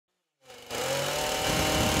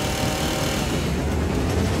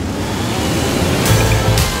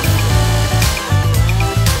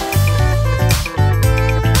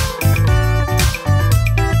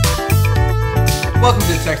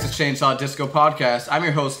Chainsaw Disco Podcast. I'm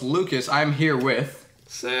your host, Lucas. I'm here with...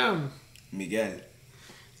 Sam. Miguel.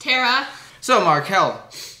 Tara. So, Markelle,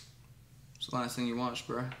 what's the last thing you watched,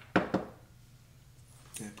 bro?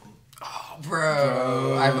 Deadpool. Oh,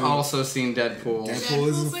 bro. I've also seen Deadpool. Deadpool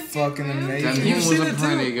is fucking amazing. Deadpool was a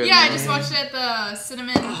pretty good Yeah, I movie. just watched it at the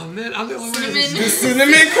Cinnamon. Oh, man, I'm the only one. Cinnamon. The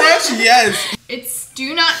Cinnamon Crunch? Yes. It's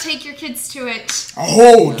do not take your kids to it.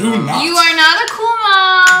 Oh, do not. You are not a cool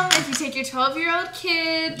mom if you take your 12-year-old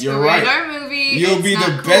kid to You're a right. radar movie. You'll be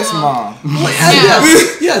the best mom.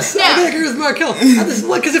 Yes, Yeah. I agree with Markelle.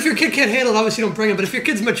 Because if your kid can't handle it, obviously you don't bring him. But if your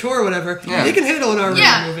kid's mature or whatever, they can handle an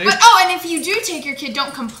R-rated movie. But and if you do take your kid,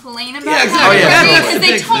 don't complain about Yeah, how exactly. because That's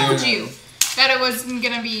they the told big you that it wasn't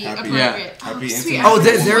gonna be appropriate. Yeah. Happy Sweet. internet. Oh,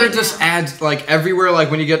 there are just ads, like, everywhere, like,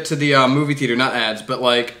 when you get to the movie theater. Not ads, but,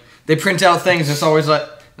 like, they print out things, and it's always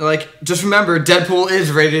like, just remember, Deadpool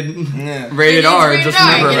is rated R. Just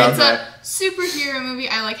remember about that. It's a superhero movie.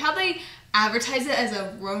 I like how they advertise it as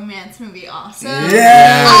a romance movie also.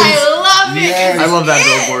 Yes. I love it. Yes. I love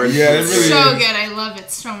that billboard. Yeah, it It's really so is. good. I love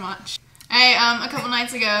it so much. A couple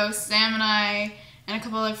nights ago, Sam and I and a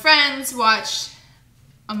couple other friends watched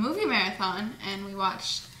a movie marathon, and we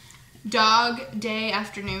watched Dog Day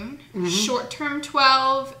Afternoon, Short Term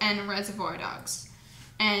 12, and Reservoir Dogs.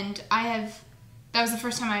 And that was the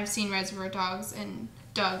first time I've seen Reservoir Dogs and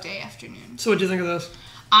Dog Day Afternoon. So what do you think of those?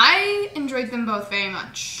 I enjoyed them both very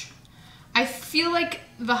much. I feel like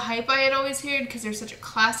the hype I had always heard, because they're such a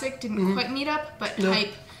classic, didn't quite meet up, but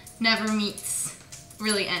hype never meets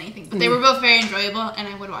really anything. But they were both very enjoyable, and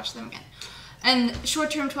I would watch them again. And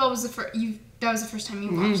Short Term 12 was that was the first time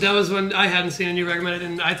you watched it. That was when I hadn't seen it and you recommended it,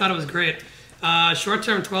 and I thought it was great. Short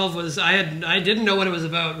Term 12 was, I didn't know what it was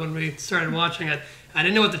about when we started watching it. I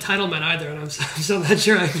didn't know what the title meant either, and I'm so not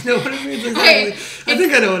sure I know what it means exactly. I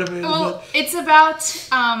think I know what it means. Well, it's about,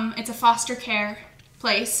 it's a foster care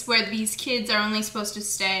place where these kids are only supposed to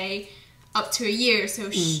stay up to a year, so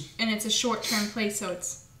and it's a short-term place, so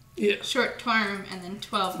it's short-term and then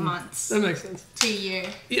 12 months. That makes sense. To a year.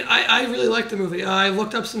 Yeah, I really liked the movie. I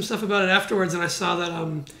looked up some stuff about it afterwards, and I saw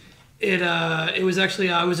that it was actually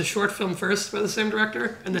it was a short film first by the same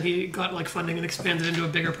director, and then he got like funding and expanded into a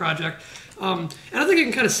bigger project. And I think you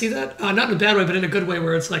can kind of see that, not in a bad way, but in a good way,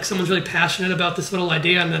 where it's like someone's really passionate about this little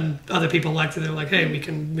idea, and then other people liked it. They're like, hey, we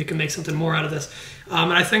can make something more out of this.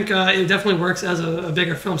 And I think it definitely works as a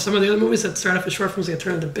bigger film. Some of the other movies that start off as short films get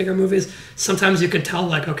turned into bigger movies. Sometimes you can tell,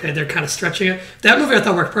 like, okay, they're kind of stretching it. That movie I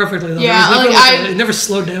thought worked perfectly, though. Yeah, it never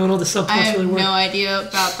slowed down. All the subplots really worked. I have no idea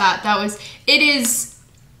about that.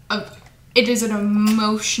 It is an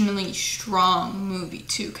emotionally strong movie,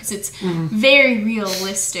 too, because it's very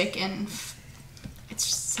realistic and it's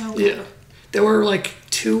just so good. Yeah. There were like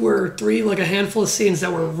 2 or 3, like a handful of scenes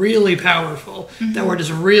that were really powerful, that were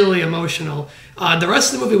just really emotional. The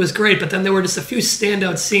rest of the movie was great, but then there were just a few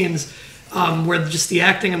standout scenes where just the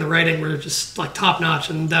acting and the writing were just like top notch,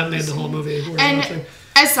 and that made the whole movie worth watching. And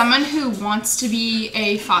as someone who wants to be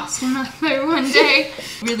a foster mother one day,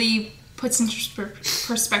 really puts into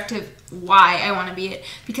perspective why I want to be it,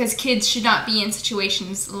 because kids should not be in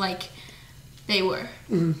situations like they were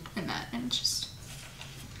in that, and just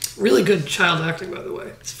really good child acting, by the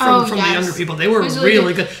way, from the younger people. They were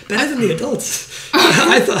really good. Better than the adults.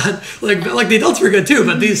 I thought like the adults were good too,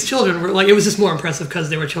 but these children were like, it was just more impressive because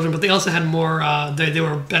they were children, but they also had more they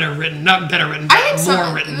were better written, not better written, but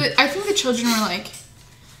more written. I think the children were like,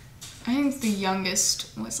 I think the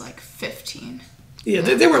youngest was like 15. Yeah,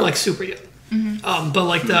 they were like super young. But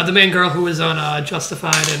like the main girl who was on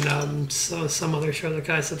Justified and some other show, the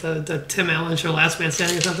guy said the Tim Allen show, Last Man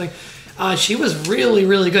Standing or something, she was really,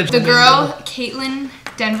 really good. The girl, Caitlin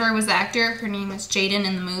Denver, was the actor. Her name was Jaden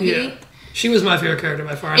in the movie. Yeah. She was my favorite character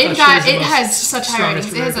by far. It has such high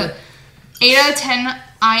ratings. It has a 8 out of 10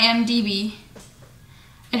 IMDb.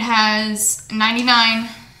 It has 99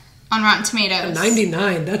 on Rotten Tomatoes.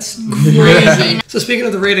 99, that's crazy. So speaking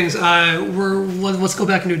of the ratings, let's go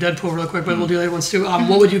back and do Deadpool real quick, but we'll do the other ones too.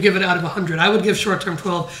 What would you give it out of 100? I would give Short Term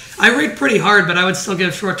 12. I rate pretty hard, but I would still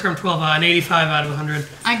give Short Term 12 an 85 out of 100.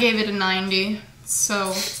 I gave it a 90.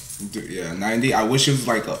 So yeah, 90. I wish it was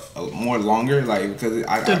like a more longer, like because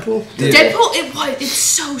Deadpool. Deadpool, it's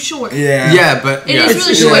so short. But it is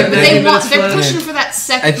really short. But they're pushing for that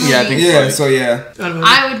second movie. I think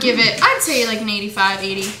I would give it. I'd say like an 85,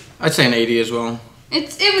 80. I'd say an 80 as well. It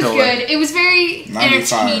was good. It was very 95.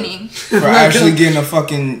 entertaining. For actually getting a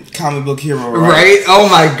fucking comic book hero, right? Oh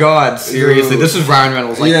my god, seriously. This is Ryan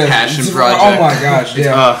Reynolds' passion project. Oh my gosh,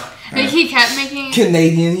 yeah. He kept making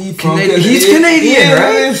Canadian. He's Canadian,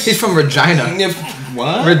 right? He's from Regina.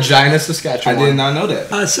 What? Regina, Saskatchewan. I did not know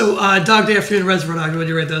that. So Dog Day Afternoon and Reservoir Dogs, would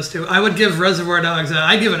you rate those two? I would give Reservoir Dogs,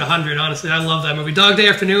 I'd give it 100, honestly. I love that movie. Dog Day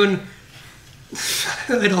Afternoon,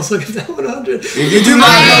 I'd also give that one 100. If you do not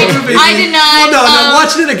know, I did not. Well, no,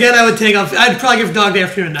 watching it again, I would take off. I'd probably give Dog Day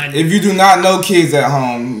Afternoon a 90. if you do not know kids at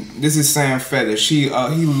home, this is Sam Fetish. He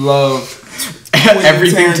loved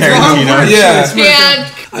everything Tarantino. Yeah.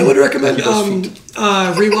 I would recommend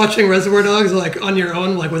rewatching Reservoir Dogs like on your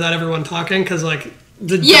own, like without everyone talking, because like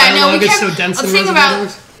the dialogue is so dense in Reservoir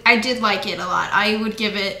Dogs. I did like it a lot. I would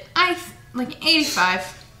give it like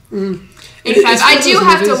 85. 85. I do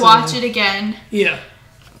have to watch it again. Yeah.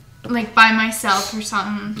 Like by myself or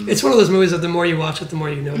something. It's one of those movies that the more you watch it, the more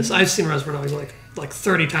you notice. I've seen Reservoir Dogs like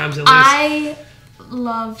 30 times at least. I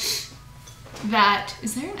love that.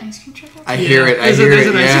 Is there an ice cream truck? I hear it. I hear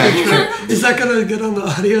it. Yeah. Is that gonna get on the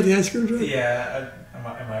audio? The ice cream truck? Yeah. Am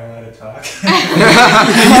I allowed to talk?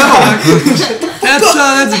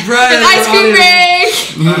 That's Brian. Ice cream break.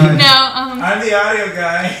 No. I'm the audio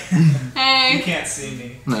guy. Hey. You can't see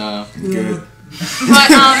me. No. Good. But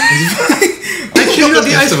actually,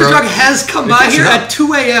 the ice cream truck has come by here at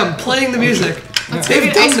 2 a.m. playing the music.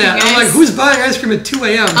 They've done that. I'm like, who's buying ice cream at 2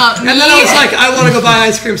 a.m.? And then I was like, I want to go buy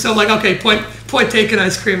ice cream. So I'm like, okay, point taken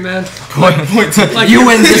ice cream, man. Point. Like, you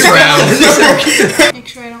win this round. Make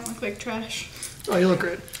sure I don't look like trash. Oh, you look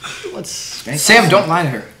great. Sam, don't lie to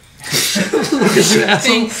her. Lucas, you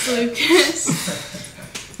asshole. Thanks, Lucas.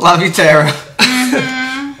 Love you, Tara. You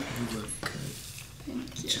look good.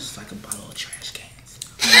 Just like a bottle of trash cans.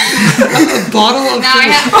 A bottle of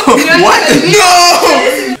What?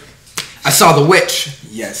 No! I saw The Witch.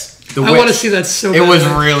 Yes. I want to see that so bad. It was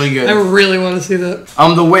really good. I really want to see that.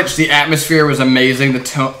 The Witch, the atmosphere was amazing. The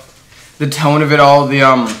tone of it all,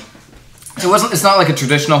 it's not like a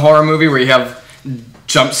traditional horror movie where you have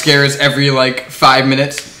jump scares every like 5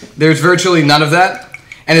 minutes. There's virtually none of that.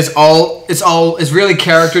 And it's really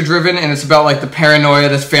character driven, and it's about like the paranoia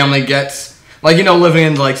this family gets. Like, you know, living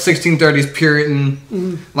in like 1630s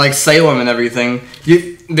Puritan like Salem and everything.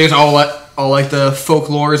 There's all like the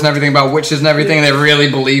folklores and everything about witches and everything, and they really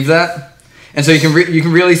believe that. And so you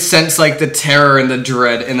can really sense like the terror and the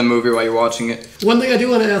dread in the movie while you're watching it. One thing I do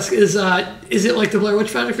want to ask is it like the Blair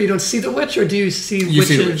Witch Project where you don't see the witch, or do you see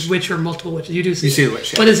witch or multiple witches? You do see. You see the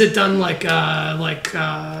witch, yeah. But is it done like in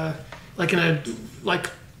a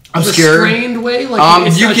obscure restrained way?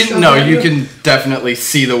 Like you can definitely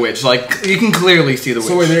see the witch. Like you can clearly see the witch.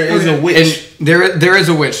 So there is a witch. And there is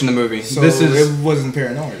a witch in the movie. So it wasn't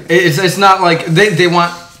paranoid. It's not like they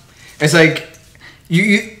want. It's like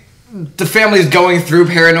you the family's going through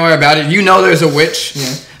paranoia about it. You know there's a witch,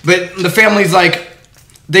 but the family's like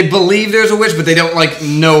they believe there's a witch, but they don't like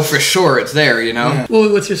know for sure it's there. You know. Yeah.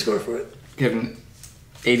 Well, what's your score for it? Given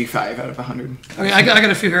 85 out of 100. Okay, I got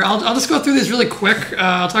a few here. I'll just go through these really quick.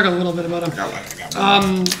 I'll talk a little bit about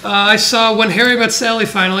them. I saw When Harry Met Sally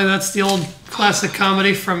finally. That's the old classic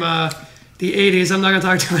comedy from the 80s. I'm not going to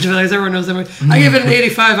talk too much about it because everyone knows that movie. I gave it an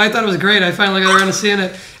 85. I thought it was great. I finally got around to seeing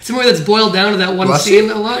it. It's a movie that's boiled down to that one scene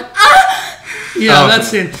a lot. Yeah, that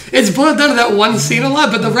scene. It's boiled down to that one scene a lot,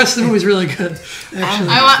 but the rest of the movie is really good. Actually,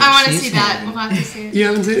 I want to see that. We'll have to see it. You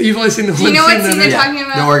haven't seen it? You've only seen the one scene. Do you know what scene they're talking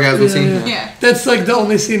about? The orgasm scene. Yeah. That's like the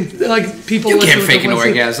only scene. Like people. You can't fake an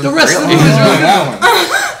orgasm. The rest of the movie is really good.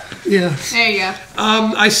 Yeah. There you go.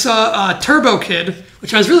 I saw Turbo Kid,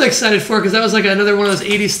 which I was really excited for because that was like another one of those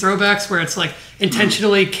 80s throwbacks where it's like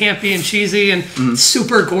intentionally campy and cheesy and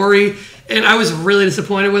super gory. And I was really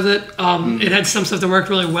disappointed with it. It had some stuff that worked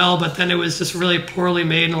really well, but then it was just really poorly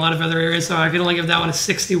made in a lot of other areas, so I could only give that one a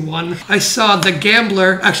 61. I saw The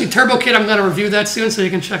Gambler. Actually, Turbo Kid, I'm going to review that soon, so you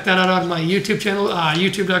can check that out on my YouTube channel,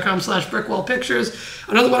 youtube.com/brickwallpictures.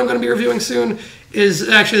 Another one I'm going to be reviewing soon is,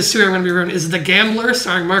 actually, this two I'm going to be reviewing, is The Gambler,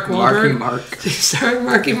 starring Mark Wahlberg. Starring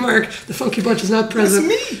Marky Mark. The Funky Bunch is not present.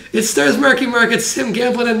 That's me. It stars Marky Mark. It's him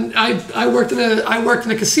gambling, and I worked in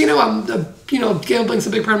a casino. Gambling's a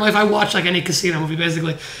big part of my life. I watch like any casino movie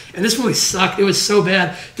basically, and this movie sucked. It was so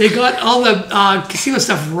bad. They got all the casino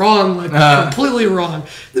stuff wrong, like completely wrong.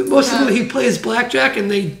 Most of the movie he plays blackjack,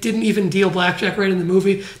 and they didn't even deal blackjack right in the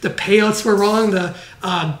movie. The payouts were wrong. The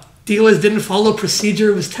dealers didn't follow procedure.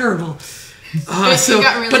 It was terrible.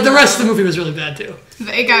 But the rest of the movie was really bad too.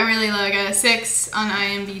 It got really low. I got a 6 on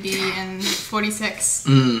IMDb and 46.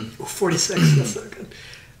 46. That's not good.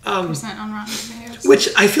 Percent on Rotten Tomatoes. Which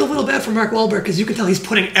I feel a little bad for Mark Wahlberg because you can tell he's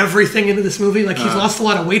putting everything into this movie. Like he's lost a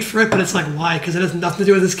lot of weight for it, but it's like why? Because it has nothing to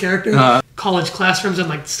do with his character. College classrooms and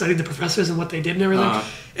like studied the professors and what they did and everything.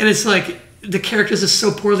 And it's like the characters is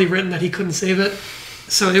so poorly written that he couldn't save it.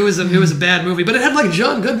 So it was a bad movie, but it had like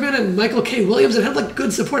John Goodman and Michael K. Williams. It had like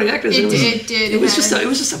good supporting actors. It did. It was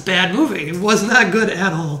just a bad movie. It was not good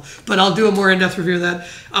at all. But I'll do a more in-depth review of that.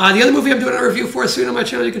 The other movie I'm doing a review for soon on my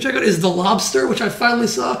channel you can check out is The Lobster, which I finally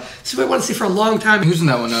saw. So I want to see for a long time. Who's in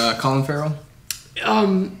that one? Colin Farrell?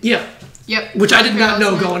 Yeah. Yep. Which I did not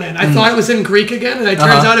know going in. I thought it was in Greek again, and it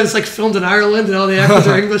turns out it was like filmed in Ireland, and all the actors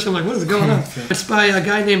are English. I'm like, what is going on? It's by a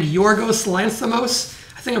guy named Yorgos Lanthimos.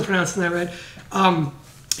 I think I'm pronouncing that right.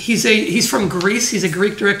 He's from Greece. He's a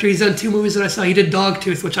Greek director. He's done 2 movies that I saw. He did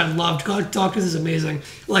Dogtooth, which I loved. Dogtooth is amazing.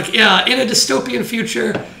 Like, in a dystopian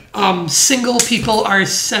future, single people are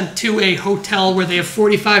sent to a hotel where they have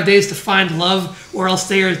 45 days to find love, or else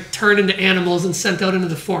they are turned into animals and sent out into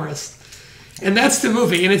the forest. And that's the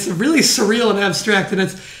movie, and it's really surreal and abstract, and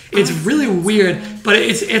it's really weird, but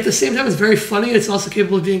it's at the same time it's very funny. It's also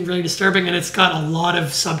capable of being really disturbing, and it's got a lot of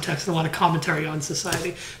subtext and a lot of commentary on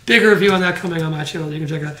society. Big review on that coming on my channel. You can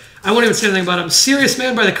check it out. I won't even say anything about it. Serious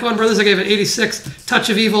Man by the Coen Brothers, I gave it 86.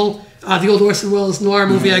 Touch of Evil, the old Orson Welles noir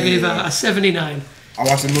movie, I gave a 79. I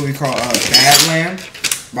watched a movie called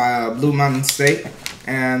Badland by Blue Mountain State,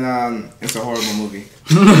 and it's a horrible movie.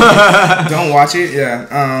 Don't watch it.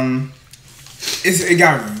 Yeah. It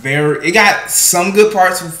got some good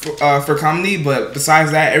parts for comedy, but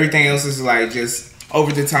besides that, everything else is like just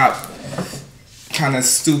over the top, kind of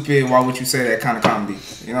stupid. Why would you say that kind of comedy?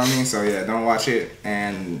 You know what I mean? So yeah, don't watch it.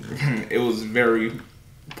 And it was very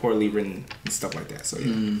poorly written and stuff like that. So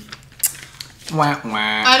yeah. Wah, wah.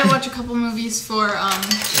 I had to watch a couple movies for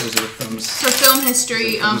film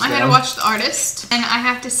history. I had to watch The Artist, and I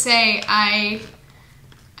have to say I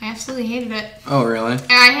absolutely hated it. Oh, really?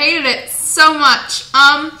 I hated it so much.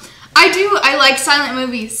 I like silent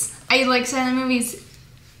movies.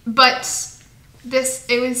 But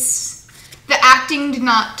the acting did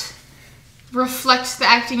not reflect the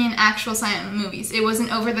acting in actual silent movies. It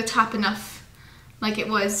wasn't over the top enough like it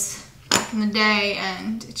was back in the day,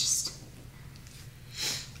 and it just,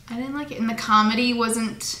 I didn't like it. And the comedy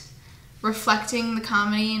wasn't reflecting the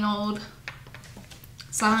comedy in old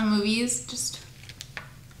silent movies. Just,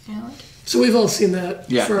 I didn't like it. So we've all seen that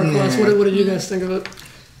for our class. What did you guys think of it?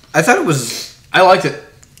 I thought I liked it.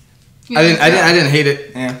 I didn't hate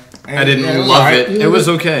it. Yeah. I didn't love it. It was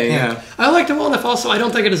okay. Yeah. I liked it well enough. Also, I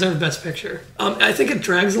don't think it deserved Best Picture. I think it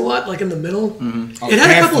drags a lot, like in the middle. Mm-hmm. It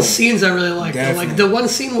had a couple of scenes I really liked. Like the one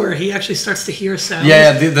scene where he actually starts to hear sounds.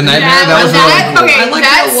 Yeah, the nightmare. That was really cool. I liked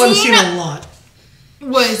that one scene a lot.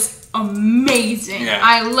 Was amazing. Yeah.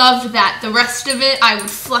 I loved that. The rest of it, I would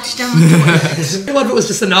flush down the toilet. A lot of it was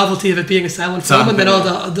just the novelty of it being a silent film, and then a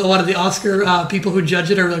lot of the Oscar people who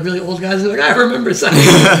judge it are like really old guys. They're like, I remember silent.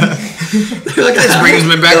 They're like, this brings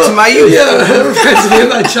me back to my youth. Yeah, it reminds me of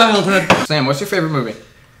my childhood. Sam, what's your favorite movie?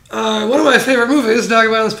 One of my favorite movies, talking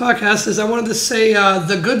about on this podcast, is I wanted to say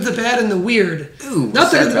The Good, the Bad, and the Weird. Ooh, not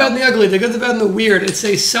The Good, the Bad, and the Ugly. The Good, the Bad, and the Weird. It's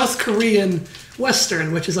a South Korean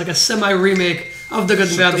Western, which is like a semi-remake of The Good,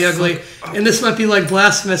 the Bad, and the Ugly. And this might be like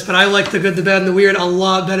blasphemous, but I like The Good, the Bad, and the Weird a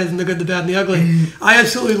lot better than The Good, the Bad, and the Ugly. I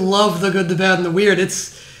absolutely love The Good, the Bad, and the Weird.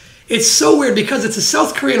 It's so weird because it's a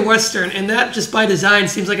South Korean Western, and that just by design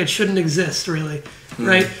seems like it shouldn't exist, really,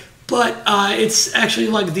 right? But it's actually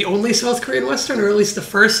like the only South Korean Western, or at least the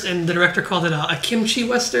first, and the director called it a kimchi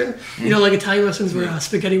Western. You know, like Italian Westerns were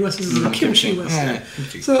spaghetti Westerns, is a kimchi Western.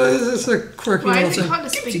 So it's a quirky Why little is it thing. called a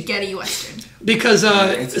spaghetti Western? Because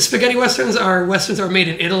spaghetti westerns are made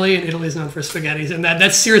in Italy, and Italy is known for spaghettis, and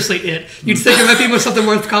that's seriously it. You'd think it might be something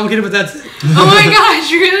more complicated, but that's it. Oh my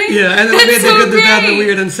gosh, really? Yeah, and then they made The Good, the Bad, and the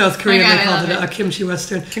Weird in South Korea, and they God, called it a kimchi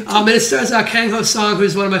western. And it stars Kang Ho Song,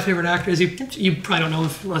 who's one of my favorite actors. You probably don't know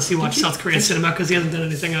him unless you watch South Korean cinema, because he hasn't done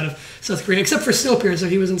anything out of South Korea, except for Snowpiercer.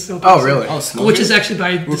 He was in Snowpiercer. Oh, really? Which is actually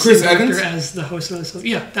by the Chris same director Evans? as the host of Snowpiercer.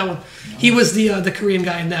 Yeah, that one. He was the Korean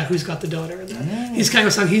guy in that, who's got the daughter in that. He's Kang Ho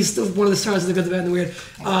Song. He's one of the stars of The Good, the Bad, and the Weird.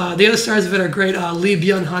 The other stars of it are great. Lee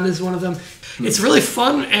Byung-hun is one of them. It's really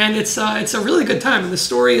fun, and it's a really good time. And the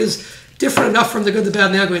story is different enough from The Good, the Bad,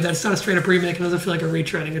 and the Ugly that it's not a straight-up remake and doesn't feel like a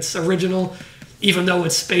retreading. It's original, even though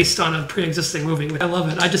it's based on a pre-existing movie. I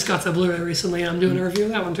love it. I just got the Blu-ray recently, and I'm doing a review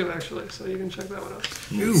of that one too, actually. So you can check that one out.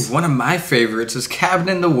 Ooh, one of my favorites is Cabin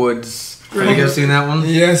in the Woods. Have you guys seen that one?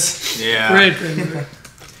 Yes. Yeah. Great movie.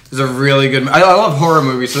 It's a really good. I love horror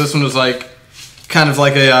movies, so this one was like kind of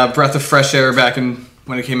like a breath of fresh air back in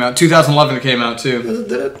when it came out. 2011 it came out too.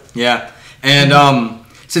 Did it? Yeah, and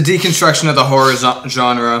it's a deconstruction of the horror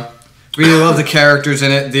genre. Really love the characters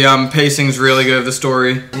in it. The pacing's really good of the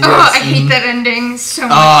story. Yes. Oh, I hate that ending so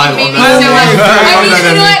much. Oh, I it made love me that. so much. I mean,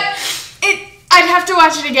 you know what? I'd have to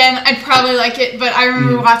watch it again. I'd probably like it, but I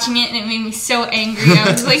remember watching it and it made me so angry.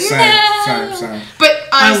 I was like, no. Same. But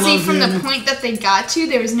honestly, from the it. point that they got to,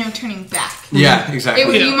 there was no turning back. Yeah,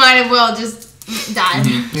 exactly. You might have well just died.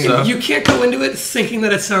 So- You can't go into it thinking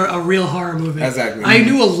that it's a real horror movie. Exactly. I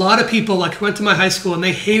knew a lot of people like who went to my high school and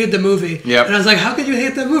they hated the movie. Yep. And I was like, how could you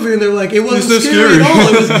hate that movie? And they're like, it wasn't It's so scary scary.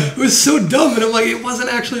 at all. It was so dumb. And I'm like, it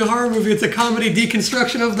wasn't actually a horror movie. It's a comedy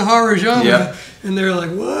deconstruction of the horror genre. Yep. And they're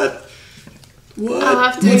like, what? What? I'll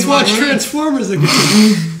have to Let's watch watch it. Transformers again.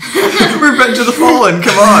 Revenge of the Fallen,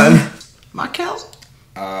 come on. Markelle?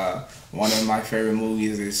 One of my favorite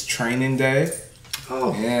movies is Training Day.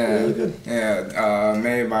 Oh, Yeah, really good. yeah.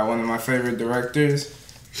 Made by one of my favorite directors,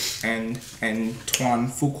 and Antoine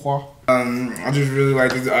Fuqua. I just really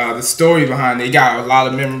like the story behind it. It got a lot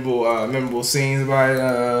of memorable scenes by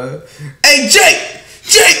hey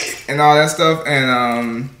Jake, and all that stuff.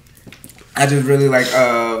 And I just really like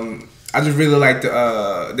the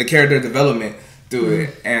character development through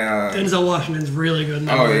it. And Denzel Washington's really good in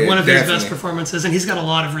that Oh, movie. yeah, One of his definitely. best performances, and he's got a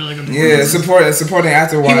lot of really good yeah, performances. supporting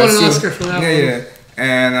actor wise. He won an Oscar for that one. Yeah.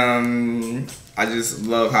 And I just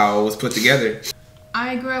love how it was put together.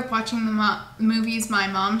 I grew up watching the movies my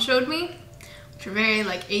mom showed me, which are very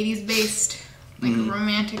like 80s based, like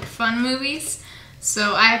romantic fun movies.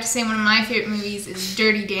 So I have to say one of my favorite movies is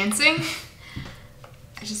Dirty Dancing.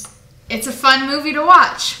 It's a fun movie to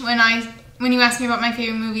watch. When you ask me about my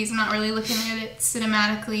favorite movies, I'm not really looking at it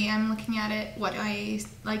cinematically. I'm looking at it what I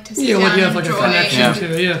like to sit down what you and have like a enjoy connection and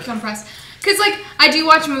to, yeah. compress. Because like I do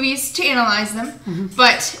watch movies to analyze them,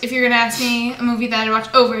 but if you're gonna ask me a movie that I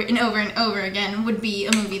watch over and over and over again, would be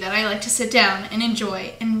a movie that I like to sit down and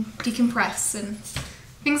enjoy and decompress and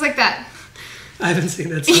things like that. I haven't seen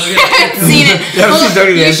that. So You haven't seen it. You haven't seen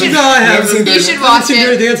Dirty you Dancing? should- No, I haven't. You should I haven't watch seen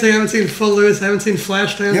Dirty it. Dancing. I haven't seen Footloose. I haven't seen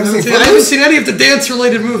Flashdance. You haven't seen I haven't Footloose? seen any of the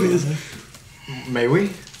dance-related movies. May we?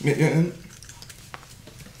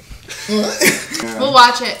 We'll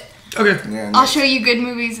watch it. Okay. Yeah, I'll show you good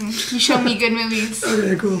movies and you show me good movies.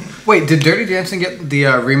 Okay, cool. Wait, did Dirty Dancing get the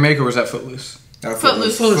remake or was that Footloose?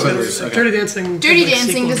 Footloose. Footloose. Okay. Dirty Dancing. Dirty had, like,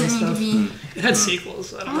 Dancing sequels doesn't and need to stuff. be. It had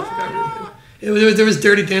sequels. I don't know if it got remade. There was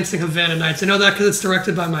Dirty Dancing Havana Nights. I know that because it's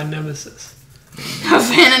directed by my nemesis.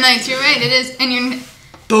 Havana Nights, you're right, it is. And you're.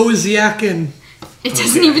 Boziakin. It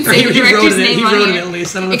doesn't even Or say the he wrote director's it. name He on wrote it here. at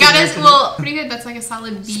least. I don't know It if he got us, directed well, pretty good. That's like a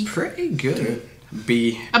solid B. Pretty good.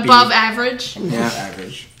 B. Above B. average. Yeah.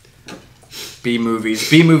 Average. B movies.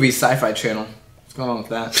 B movies Sci-Fi Channel. What's going on with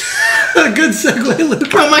that? Good segue, Luke.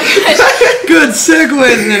 Oh my gosh. Good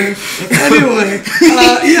segue there. Anyway,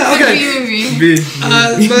 yeah, okay. B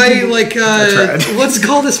movie. My like, tried. let's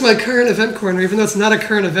call this my current event corner, even though it's not a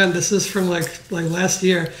current event. This is from like last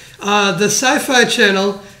year. The Sci-Fi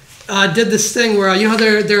Channel did this thing where you know how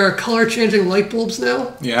there are color changing light bulbs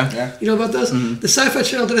now. Yeah. You know about those? The Sci-Fi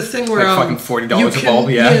Channel did a thing where Like fucking $40 you a can- bulb,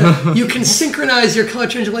 yeah. You can synchronize your color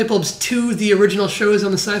changing light bulbs to the original shows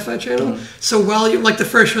on the Sci-Fi Channel. So while you like the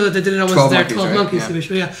first show that they did it on was 12 their Monkeys, 12 right? Monkeys Yeah. TV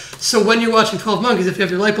show, yeah. So when you're watching 12 Monkeys, if you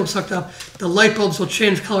have your light bulbs hooked up, the light bulbs will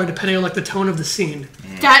change color depending on like the tone of the scene.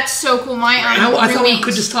 That's so cool. My I thought we roommate-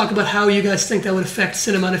 could just talk about how you guys think that would affect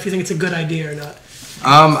cinema and if you think it's a good idea or not.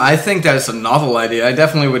 I think that it's a novel idea. I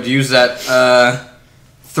definitely would use that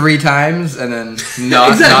 3 times and then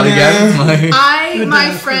not Exactly. again. Like, Good My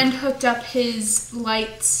enough. friend hooked up his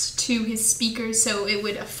lights to his speakers so it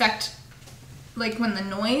would affect like when the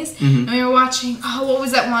noise. And we were watching what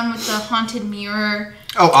was that one with the haunted mirror?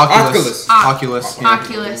 oh, Oculus. Oculus. Yeah.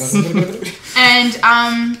 Oculus. And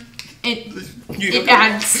it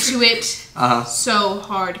adds to it Uh-huh. so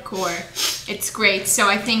hardcore. It's great. So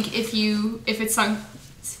I think if it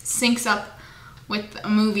syncs up with a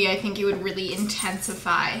movie, I think it would really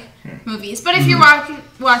intensify movies. But if you're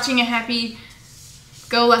watching a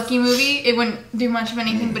happy-go-lucky movie, it wouldn't do much of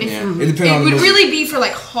anything. But if Yeah. It depends it on the would movie. really be for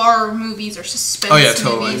like horror movies or suspense Oh, yeah,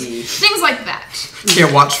 totally. movies, things like that.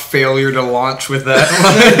 Can't watch failure to launch with that.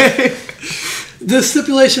 The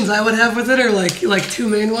stipulations I would have with it are like 2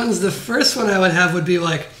 main ones. The first one I would have would be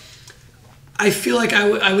like, I feel like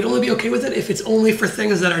I would only be okay with it if it's only for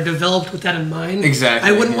things that are developed with that in mind. Exactly,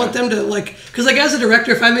 I wouldn't yeah. want them to like, because like as a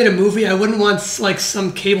director, if I made a movie, I wouldn't want like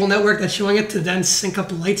some cable network that's showing it to then sync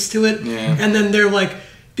up lights to it, Yeah. and then they're like,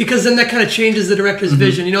 because then that kind of changes the director's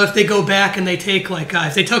vision. You know, if they go back and they take like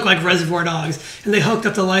if they took like Reservoir Dogs and they hooked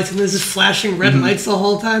up the lights and there's just flashing red lights the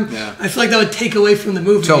whole time, I feel like that would take away from the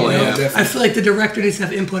movie. Totally, you know? yeah. I feel like the director needs to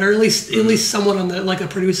have input, or at least someone on the like a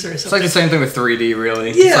producer or something. It's like the same thing with 3D, really.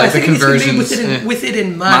 Yeah, it's like I think the conversions with it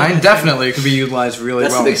in mind. Definitely, it could be utilized really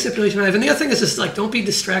That's well. the big stipulation I have. And the other thing is just like, don't be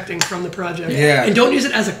distracting from the project. Yeah. And don't use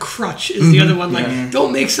it as a crutch is the other one. Like,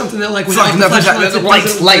 don't make something that like without Fucking the the flashlights, it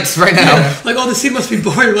doesn't- lights right now. Like, oh, the scene must be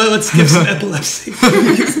boring. Well, let's give some epilepsy.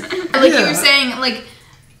 Like you were saying, like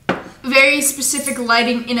very specific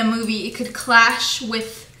lighting in a movie, it could clash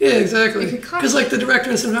with. Yeah, exactly. It could clash. Because like the director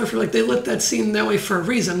and cinematographer, like they lit that scene that way for a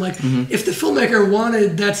reason. Like if the filmmaker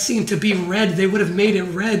wanted that scene to be red, they would have made it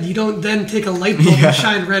red. You don't then take a light bulb and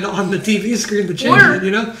shine red on the TV screen to change it.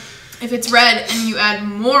 You know. If it's red and you add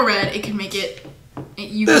more red, it can make it.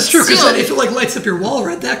 That's true, because if it like lights up your wall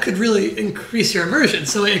red, that could really increase your immersion.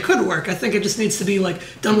 So it could work. I think it just needs to be like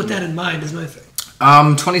done with that in mind. Is my thing.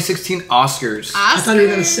 2016 Oscars. I thought you were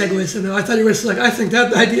going to segue. So no, I thought you were just like, I think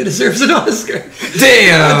that idea deserves an Oscar.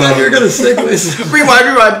 Damn. I thought you were going to segue. So.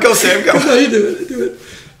 Rewind. Go, Sam. Go. No, you do it.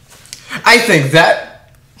 I think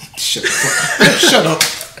that. Shut up.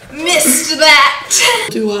 Missed that.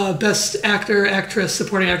 Do best actor, actress,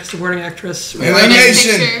 supporting actress,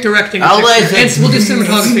 Animation. directing, I'll let picture. And we'll do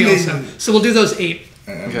cinematography also. So we'll do those 8.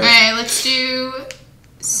 Okay. Alright, let's do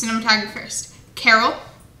cinematography first. Carol.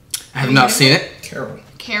 I have not seen it.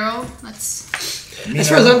 Carol, let's. As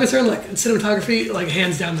far as I'm concerned, like in cinematography, like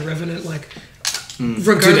hands down The Revenant, like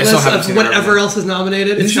regardless Dude, I still haven't of seen whatever The else is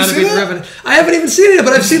nominated, it's Did you got to see be The that? Revenant. I haven't even seen it,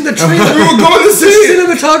 but I've seen the trailer. We were going to see it.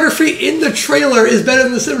 The cinematography in the trailer is better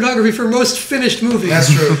than the cinematography for most finished movies.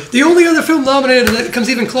 That's true. The only other film nominated that comes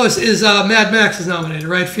even close is Mad Max is nominated,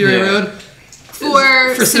 right? Fury Road.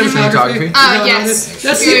 For cinematography. yes.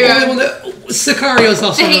 That's Fury the only Road. one that. Sicario is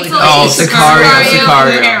also The really Hateful good. Oh, Eight.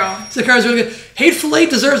 Sicario. Carol. Sicario's really good. Hateful Eight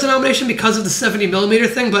deserves a nomination because of the 70mm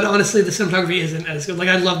thing, but honestly, the cinematography isn't as good. Like,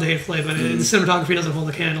 I love the Hateful Eight, but the cinematography doesn't hold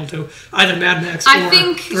a candle to either Mad Max or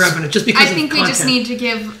The Revenant, just because I think of we content. just need to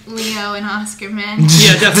give Leo an Oscar, man.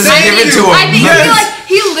 Yeah, definitely. Give it to him. I think Yes.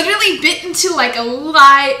 he literally bit into like a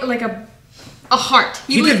lie, like a heart.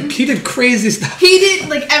 He did crazy stuff. He did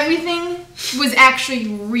like everything was actually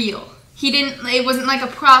real. He didn't. It wasn't like a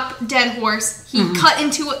prop dead horse. He They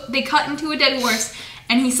cut into a dead horse,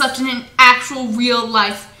 and he slept in an actual real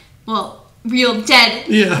life. Well, real dead.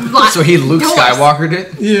 Yeah. So he Luke horse. Skywalkered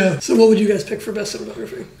it? Yeah. So what would you guys pick for best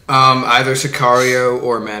cinematography? Either Sicario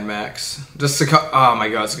or Mad Max. Just oh my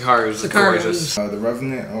god, Sicario is gorgeous. The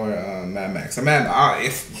Revenant or Mad Max.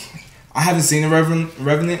 I haven't seen The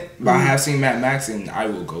Revenant, but I have seen Mad Max, and I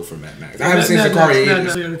will go for Mad Max. I haven't seen Sicario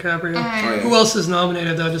either. DiCaprio. Yeah. Who else is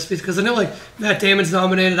nominated though? Just because I know like Matt Damon's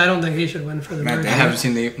nominated. I don't think he should win for The Martian. I haven't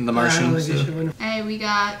seen The I Martian. don't think he should win. Hey, we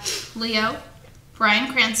got Leo,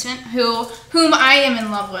 Bryan Cranston, whom I am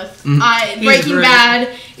in love with. He's Breaking great.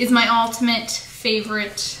 Bad is my ultimate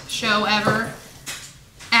favorite show ever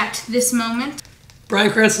at this moment. Bryan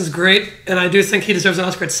Cranston's great, and I do think he deserves an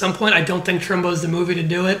Oscar at some point. I don't think Trumbo's the movie to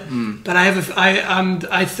do it, but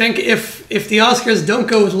I think if the Oscars don't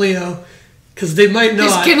go with Leo, because they might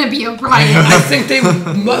not. There's gonna be a riot. I think they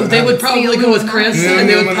would probably go with Cranston, Yeah, and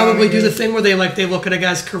they would yeah, probably yeah. do the thing where they look at a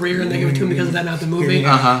guy's career and they give it to him because of that, not the movie.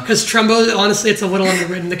 Uh-huh. Because Trumbo, honestly, it's a little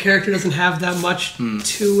underwritten. The character doesn't have that much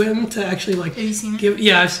to him to actually like. Have you seen it?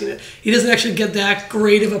 Yeah, I've seen it. He doesn't actually get that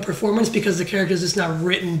great of a performance because the character's just not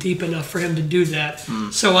written deep enough for him to do that.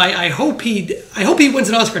 So I hope he wins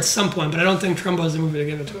an Oscar at some point, but I don't think Trumbo's the movie to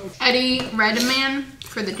give it to him. Eddie Redmayne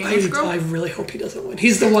for the Danish Girl. I really hope he doesn't win.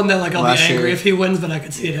 He's the one that like I'll Last be angry year. if he wins, but I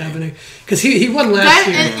could see it happening because he won last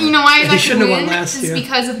year. And you know why He that shouldn't could have won win last is year.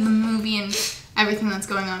 because of the movie and everything that's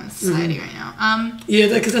going on in society right now. Yeah,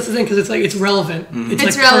 because that's the thing. Because it's like it's relevant. It's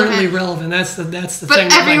It's like currently relevant. relevant. That's the thing. But that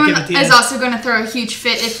might everyone give it the is edge. also going to throw a huge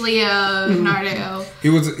fit if Leonardo He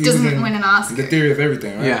was doesn't in win an Oscar. The Theory of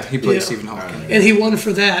Everything, right? Yeah, he played Yeah. Stephen Hawking. And he won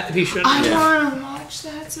for that. And he should. I want to watch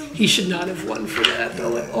that. So He should not have won for that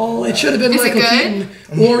though at all. It should have been Is it Michael good?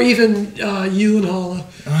 Keaton or even Ewan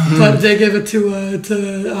but they gave it to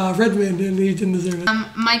Redmond, and he didn't deserve it.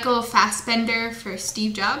 Michael Fassbender for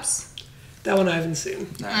Steve Jobs. That one I haven't seen.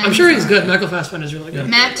 I I'm sure he's good. Michael Fassbender's really good.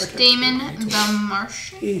 Matt Damon, The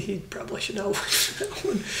Martian. He probably should not win for that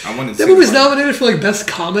one. I wanted to That see movie's it. nominated for like best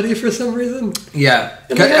comedy for some reason. Yeah.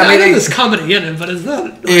 And, like, I know there's comedy in it, but it's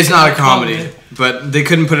not. It's not a comedy, but they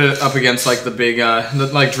couldn't put it up against like the big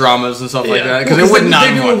like dramas and stuff like that because it would not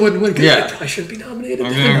They knew win. it wouldn't win. 'Cause Yeah. it probably should be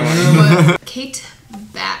nominated. Kate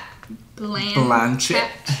Blanchett.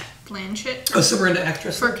 Blanchett. Oh, so we're into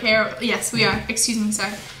actress. For Carol. Yes, we are. Excuse me,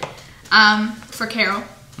 sorry. For Carol.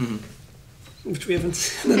 which we haven't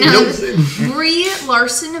seen. Brie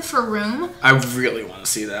Larson for Room. I really want to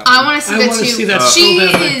see that. I want to see I that wanna too. see that She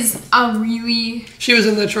so badly. is a really. She was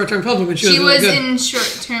in the Short-Term Public, but She really was good. in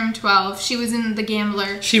Short Term 12. She was in The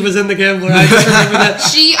Gambler. She was in The Gambler. I just remember that.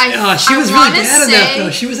 She She was really wanna bad in that, say-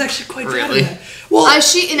 though. She was actually quite bad Really? in that. Well,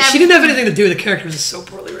 she she didn't have anything to do with the character. It was just so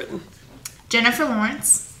poorly written. Jennifer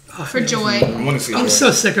Lawrence for yeah. Joy. I want to see I'm her.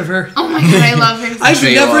 so sick of her. Oh my god, I love her. I've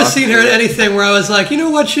J-Lo. never seen her in anything where I was like, you know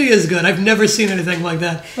what, she is good. I've never seen anything like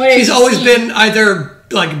that. What have She's you always seen? been either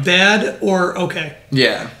like bad or okay.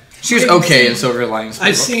 Yeah. She was What have you okay seen? in Silver Linings.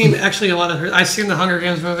 I've seen actually a lot of her. I've seen the Hunger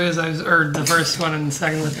Games movies, or the first one and the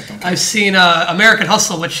second one. I've seen American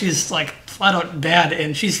Hustle, which she's like flat out bad,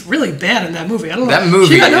 and she's really bad in that movie. I don't know. That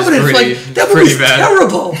movie she got is nominated for pretty- that pretty movie's bad.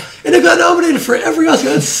 terrible, and it got nominated for every Oscar.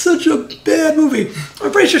 That's such a bad movie.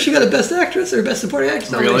 I'm pretty sure she got a Best Actress or Best Supporting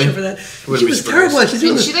Actress nomination Really? for that. Wouldn't She be was surprised. terrible. And she's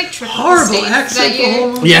doing Didn't this she, like, triple the horrible stakes accent that the whole year?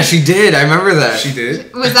 movie. Yeah, she did. I remember that. She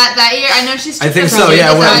did. Was that year? I know she's. I think so,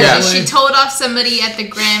 yeah, well, yeah. She told off somebody at the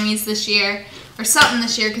Grammys this year or something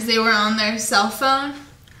this year because they were on their cell phone.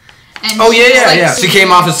 And Oh she yeah, was, yeah, like, yeah. She super-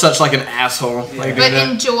 came off as such like an asshole. Like, But doing that.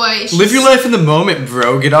 enjoy. Live your life in the moment,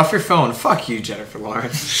 bro. Get off your phone. Fuck you, Jennifer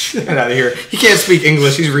Lawrence. Get out of here. He can't speak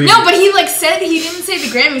English. He's reading. No, but he said he didn't say the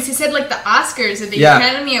Grammys. He said like the Oscars or the Yeah.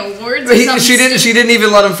 Academy Awards. Or He- something she didn't. She stupid. didn't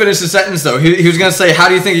even let him finish the sentence though. He was gonna say, "How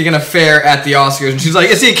do you think you're gonna fare at the Oscars?" And she's like,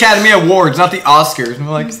 "It's the Academy Awards, not the Oscars." And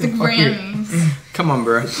we're like, It's the "Fuck you." Grammys. Come on,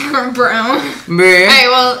 bro. Bro. Man. Alright,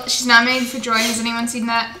 well, she's nominated for Joy. Has anyone seen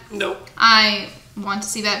that? Nope. I want to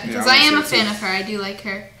see that because Yeah, I I am a wanna see it fan of her. I do like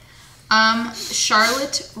her.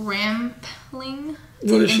 Charlotte Rampling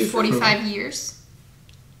What is she in from? 45 years.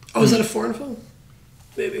 Oh, is that a foreign film?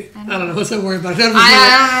 Maybe. I don't know. What's that word about?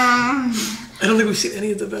 I I don't think we've seen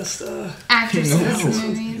any of the best. actresses No. in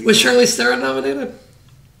movies. Was Charlize Theron nominated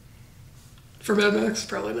for Mad Max?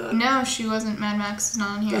 Probably not. No, she wasn't. Mad Max is not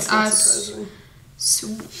on here. That's not surprising.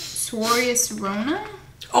 Sorius Rona?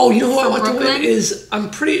 Oh, you know who I For want to win Brooklyn? is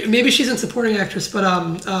maybe she's in supporting actress, but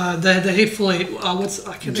the Hateful Eight. I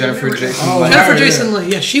can't Jennifer remember. Jason Oh, Leigh. Jennifer yeah. Jason Leigh.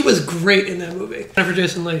 Yeah, she was great in that movie. Jennifer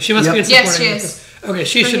Jason Leigh. She must Yep. be in Yes, supporting she actress. is. Okay,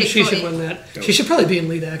 she For should Hateful Eight. win that. She should probably be in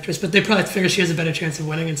lead actress, but they probably figure she has a better chance of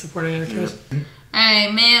winning in supporting actress.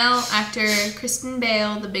 Alright, male actor Kristen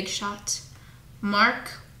Bale, The Big Shot.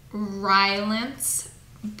 Mark Rylance,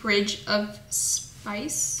 Bridge of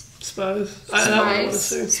Spice. Spies. That one I want to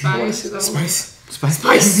see. Spies. I want to see that one. Spice. Spice.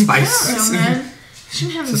 I don't know, man.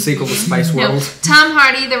 Shouldn't have It's a sequel to Spice No. World. Tom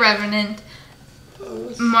Hardy, The Revenant.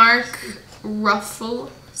 Mark Ruffalo,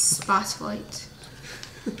 Spotlight.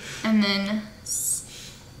 And then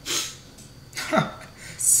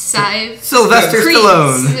Sylvester Creed.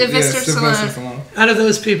 Stallone. Sylvester Stallone. Out of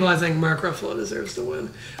those people, I think Mark Ruffalo deserves to win.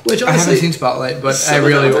 Which I honestly, haven't seen Spotlight, but I some of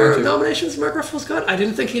really the other want to. nominations Mark Ruffalo's got, I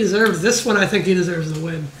didn't think he deserved. This one, I think he deserves the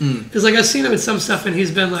win. Because like I've seen him in some stuff, and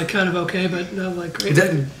he's been like kind of okay, but not like great.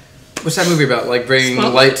 What's that movie about? Like bringing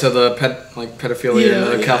Spotlight? light to the pedophilia Yeah,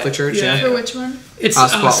 in the yeah, Catholic Church. yeah. Yeah. For which one? It's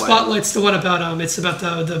Spotlight. Spotlight's the one about it's about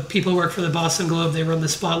the people who work for the Boston Globe. They run the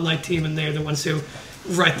Spotlight team, and they're the ones who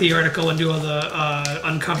write the article and do all the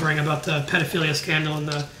uncovering about the pedophilia scandal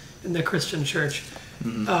in the Christian church.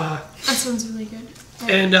 That sounds really good.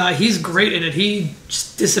 And he's great in it. He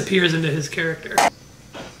just disappears into his character.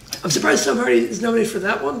 I'm surprised Tom Hardy is nominated for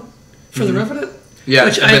that one, for The Revenant. Yeah,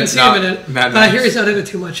 Which I but haven't seen him not in it, Mad but I hear Max. he's not in it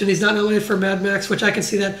too much, and he's not nominated for Mad Max, which I can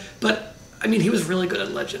see that. But I mean, he was really good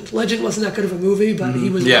in Legend. Legend wasn't that good of a movie, but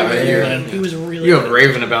he was Yeah, really but good. you're- in it. He was really You good. were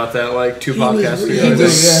raving about that like two He was, podcasts he ago.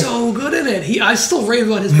 was so good in it. I still rave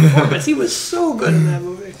about his performance. He was so good in that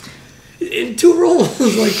movie. In two roles,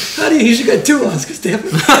 like how do you got two Oscars? Damn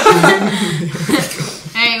it!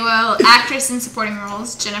 Alright, well, actress in supporting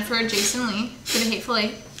roles Jennifer Jason Leigh for The Hateful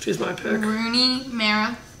Eight. She's my pick. Rooney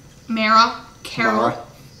Carroll.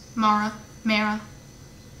 Mara.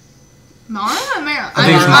 I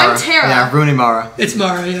think it's Mara. I'm Tara. Yeah, Rooney Mara. It's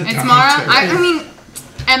Mara. Yeah. It's Mara. I mean,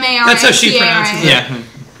 M-A-R-A. That's how she pronounces it. Yeah.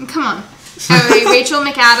 Come on. Alright, Rachel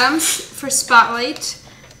McAdams for Spotlight.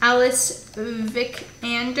 Alice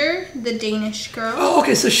Vikander, The Danish Girl. Oh,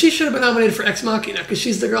 okay. So she should have been nominated for Ex Machina because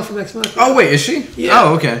she's the girl from Ex Machina. Oh wait, is she? Yeah.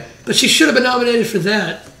 Oh okay. But she should have been nominated for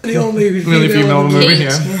that. The only Really female in the movie. Kate yeah.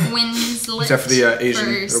 Winslet Except for the, Asian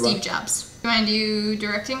for robot. Steve Jobs. You want to do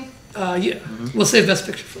directing? Yeah. We'll save Best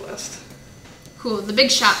Picture for last. Cool. The Big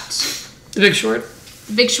Shot. The Big Short.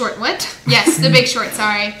 The Big Short. What? Yes, The Big Short.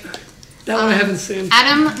 Sorry. That one I haven't seen.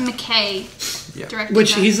 Adam McKay. Yeah. Directed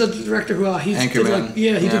Which that. he's a director who he did Anchorman. like he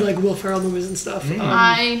did Yeah. like Will Ferrell movies and stuff.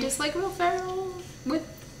 I dislike Will Ferrell with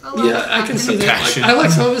a lot. Yeah, I can see that. Passion. Like, I like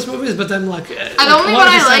some of his movies, but then like The only one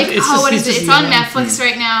I like, what is it? It's on Netflix. Netflix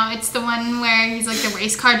right now. It's the one where he's like the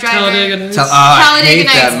race car driver. Talladega Nights. I Talladega hate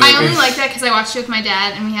that Nights. I movie. only like that because I watched it with my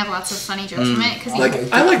dad, and we have lots of funny jokes from it. Because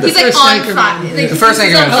I like the he's like first on Anchorman. fire. Like, The first thing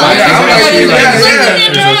he's you're on gonna fire. find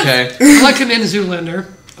Yeah, is okay. I like him in Zoolander.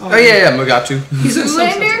 Oh yeah, Mugatu. He's in some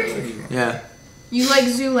Zoolander? stuff. Yeah. You like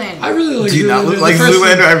Zoolander. I really like Do you not Zoolander. look The like first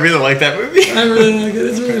Zoolander? I really like that movie. one- I really like it.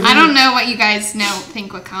 It's really I don't know what you guys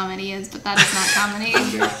think what comedy is, but that is not comedy.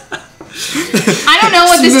 I don't know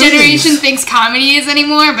what this generation thinks comedy is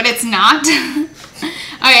anymore, but it's not.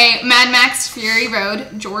 Okay, Mad Max Fury Road,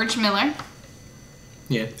 George Miller.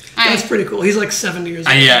 Yeah. That's pretty cool. He's like 70 years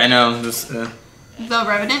old. Yeah, I know. This, The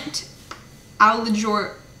Revenant,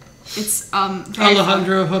 Alejandro. It's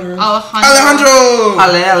Alejandro Jodorowsky. Alejandro!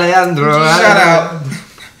 Shout out.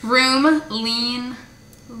 Room, Lean,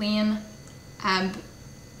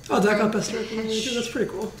 Oh, that got best director. That's pretty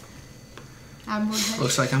cool.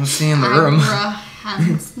 looks like I'm seeing The Room.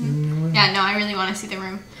 Abrahamson. Yeah, no, I really want to see The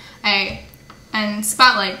Room. And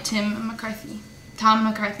Spotlight, Tom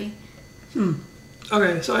McCarthy.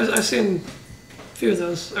 Okay, so I've seen a few of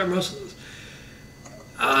those, or most of those.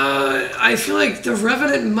 I feel like The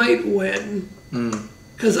Revenant might win.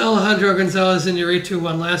 Because Alejandro Gonzalez Iñárritu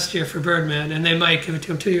won last year for Birdman, and they might give it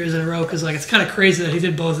to him 2 years in a row, because like, it's kind of crazy that he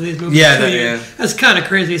did both of these movies Yeah, in 2 that- years. yeah. That's kind of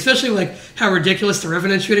crazy, especially like how ridiculous The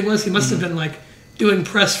Revenant shooting was. He must have been like doing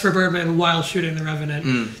press for Birdman while shooting The Revenant.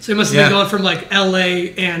 So he must have Yeah. been going from like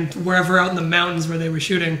LA and wherever out in the mountains where they were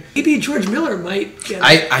shooting. Maybe George Miller might get it.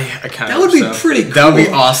 I kind of That would be pretty cool. That would be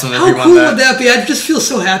awesome if How he won cool that. would that be? I'd just feel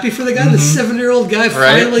so happy for the guy. The 7-year-old guy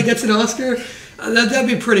finally gets an Oscar. That'd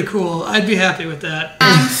be pretty cool. I'd be happy with that.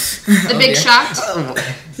 The Big Shot.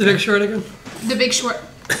 The Big Short again. The Big Short.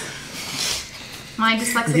 My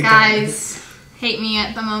dyslexic eyes hate me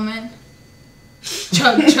at the moment.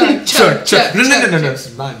 Chug, chug, chug, chug. No, chug. This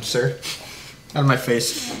is mine, sir. Out of my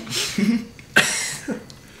face.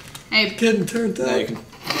 Hey, Getting turned Now you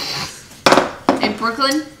up. can. hey,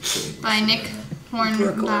 Brooklyn by Nick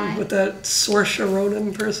Brooklyn Hornby. with that Saoirse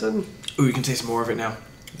Ronan person. Ooh, you can taste more of it now.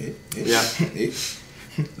 Yeah.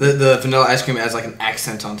 The vanilla ice cream adds like an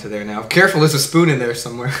accent onto there now. Careful, there's a spoon in there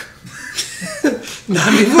somewhere. Not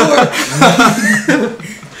anymore.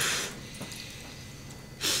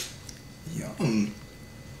 Yum.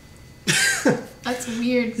 That's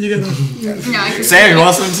weird. You gotta. No, I can Sam, you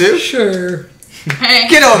want some too? Sure. Hey,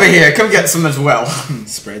 Get over here. Come get some as well.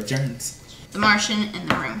 Spread germs. The Martian in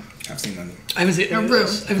The Room. I've seen them. I haven't seen any of Room.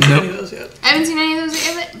 those. I haven't seen any of those yet. I haven't seen any of those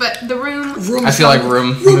yet, but The Room. Room I feel like sounds-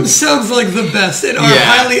 Room. Room sounds like the best in our Yeah.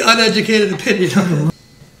 highly uneducated opinion on it.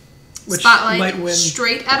 Which Spotlight, might win.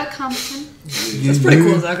 Straight Outta Compton. That's pretty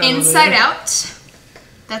cool. That kind of Inside movie. Out.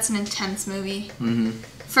 That's an intense movie.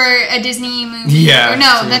 For a Disney movie. Yeah. Or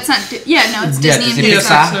no, that's not. No, it's Yeah, Disney and Disney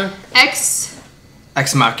Pixar. Pixar. X.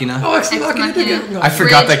 Ex Machina. Oh, Ex Ex Machina. Machina. No, I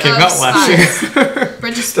forgot that Bridge came of out last year.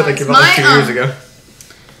 Bridge of That Spies. came out like 2 years ago.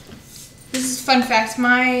 This is a fun fact.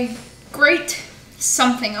 My great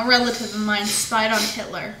something, a relative of mine, spied on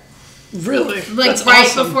Hitler. Really? Like That's right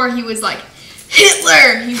awesome. before he was like,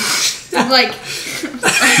 Hitler! He like.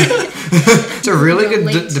 It's a really good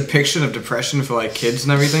Late. depiction of depression for like kids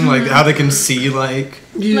and everything. Like how they can see like.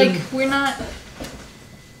 Yeah. Like we're not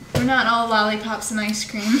all lollipops and ice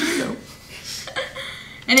cream. No.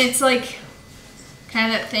 And it's like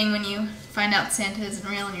kind of that thing when you find out Santa isn't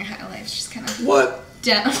real in your high life. It's just kind of What?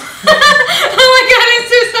 down. Oh my god, I'm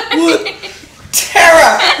so sorry. What?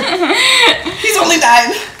 Tara! He's only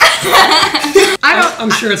 9. I'm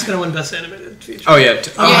sure it's gonna win Best Animated Feature. Oh yeah. it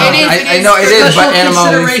is, I know it is, Special but Animal.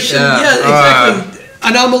 consideration. Yeah, exactly.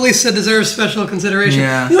 Anomalisa deserves special consideration.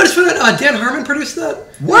 Yeah. You know what's funny? Dan Harmon produced that.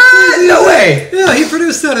 What? No way. Yeah, he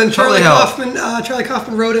produced that, and Holy Charlie hell. Kaufman. Charlie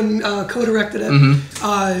Kaufman wrote and co-directed it.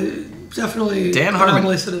 Definitely. Dan Harmon.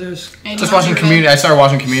 Anomalisa deserves. Just watching Community. I started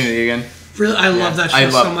watching Community again. Really, I love that show I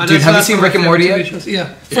love- so much. dude, That's have you one seen of my Rick and Morty favorite yet? TV shows. Yeah,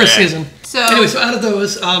 first Yeah. season. So Anyway, so out of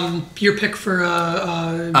those, your pick for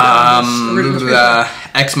original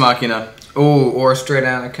Ex Machina. Oh, or Straight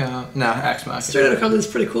Outta Compton. No, Ex Machina. Straight Outta Compton is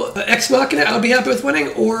pretty cool. Ex Machina, I would be happy with winning,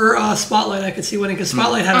 or Spotlight, I could see winning, because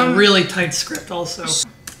Spotlight had a really tight script also.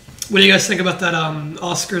 What do you guys think about that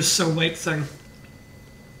Oscars so white thing?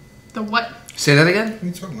 the what? Say that again. What are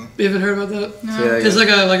you talking about? You haven't heard about that? No. Say that There's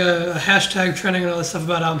again. like a hashtag trending and all this stuff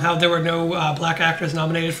about how there were no black actors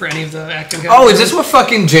nominated for any of the acting Oh, categories. is this what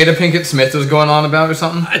fucking Jada Pinkett Smith was going on about or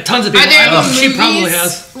something? Tons of Are people. there any She movies probably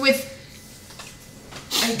has. with?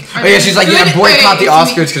 Like, Oh yeah, she's like, yeah, boycott the it's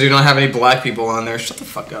Oscars me- because we don't have any black people on there. Shut the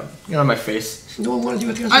fuck up. Get out of my face. No one wanted you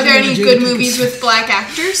at the Oscars. Are there any Jada good Pinkett movies Smith. with black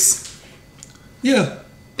actors? Yeah.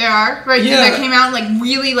 There are, right? Yeah. That came out like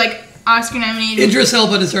really like Oscar nominated. Idris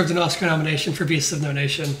Elba deserved an Oscar nomination for Beasts of No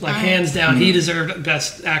Nation. Like, hands down, he deserved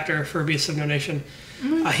Best Actor for Beasts of No Nation.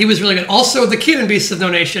 He was really good. Also, the kid in Beasts of No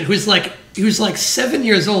Nation, he was like 7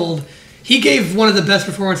 years old. He gave one of the best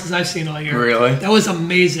performances I've seen all year. Really? That was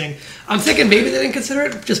amazing. I'm thinking maybe they didn't consider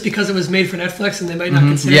it just because it was made for Netflix and they might not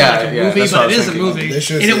consider it like a movie, that's what I but it was is a thinking. movie. They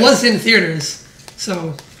should And it say was in theaters.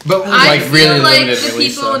 So, But I like feel really like limited the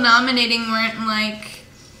release. people though. nominating weren't like,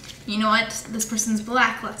 you know what, this person's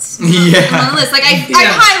black. Let's Yeah. put them on the list. Like I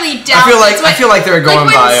Yeah. highly doubt. I feel like they were going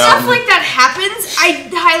like when by. stuff like that happens, I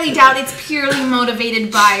highly doubt it's purely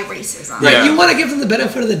motivated by racism. Yeah. like, you want to give them the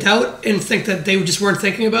benefit of the doubt and think that they just weren't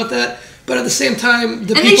thinking about that. But at the same time,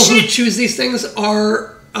 the And they people who should- choose these things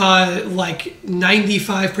are like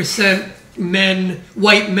 95% men,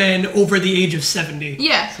 white men over the age of 70.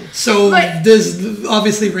 Yeah. So But- there's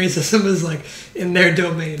obviously racism is like in their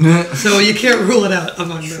domain. So you can't rule it out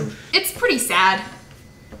among them. It's pretty sad.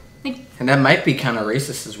 And that might be kind of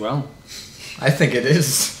racist as well. I think it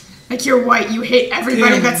is. Like you're white, you hate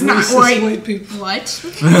everybody Damn, that's not racist white. people. What?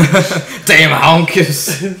 Damn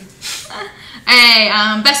honkers. Hey,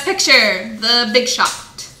 Best Picture, The Big Short.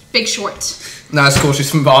 Nah, it's cool. She's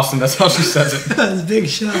from Boston. That's how she says it. The big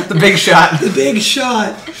shot. The Big Shot. The big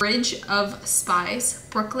shot. Bridge of Spies,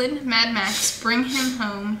 Brooklyn, Mad Max, Bring Him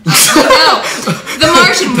Home. No, The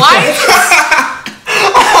Martian. Why?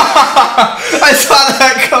 I saw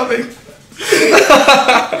that coming.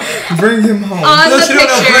 Bring him home. On the Those who don't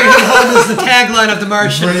know, Bring picture. Him Home is the tagline of The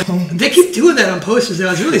Martian. Bring home. They keep doing that on posters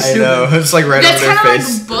now. It's really I stupid. know. It's like right That's over kind their of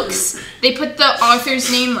face. like books. They put the author's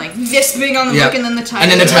name like this big on the Yep. book, and then the title.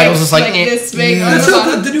 And then the title's just like, eh. this big. Yeah. On That's the what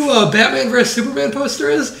bottom. the new Batman vs Superman poster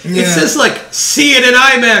is. It Yeah. says like "See it in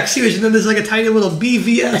IMAX," huge, and then there's like a tiny little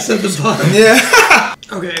BVS at the bottom. Yeah.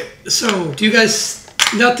 Okay, so do you guys?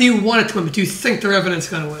 Not that you want it to win, but do you think The Revenant's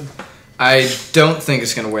gonna win? I don't think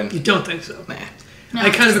it's gonna win. You don't think so? Nah. No, I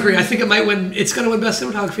kind of agree. I think it might win. It's gonna win Best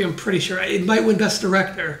Cinematography. I'm pretty sure it might win Best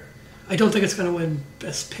Director. I don't think it's gonna win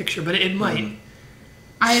Best Picture, but it might.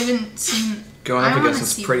 I haven't seen. Going I up wanna against some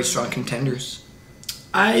see pretty one. strong contenders.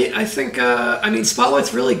 I think I mean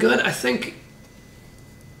Spotlight's really good. I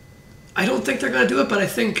don't think they're gonna do it, but I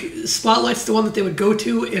think Spotlight's the one that they would go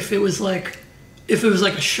to if it was like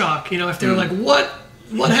a shock. You know, if they were like,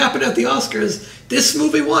 what happened at the Oscars? This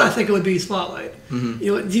movie won. I think it would be Spotlight. You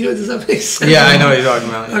know, does that make sense? Yeah, I know what you're talking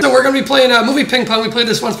about. So we're going to be playing Movie Ping Pong. We played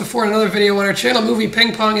this once before in another video on our channel. Movie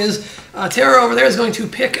Ping Pong is Tara over there is going to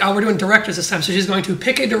pick. We're doing directors this time, so she's going to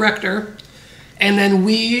pick a director, and then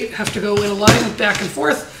we have to go in a line back and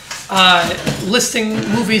forth, listing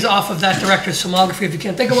movies off of that director's filmography. If you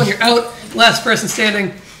can't think of one, you're out. Last person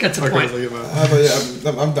standing gets a point.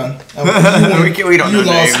 I'm done. We don't You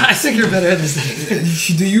know lost. names. I think you're better at this.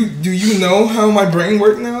 Do you know how my brain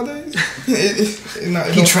works nowadays?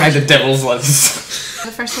 He tried the devil's lettuce.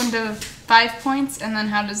 The first one to 5 points, and then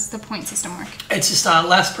how does the point system work? It's just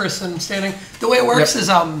last person standing. The way it works is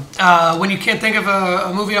when you can't think of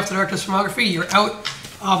a movie off the director's filmography, you're out.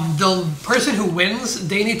 The person who wins,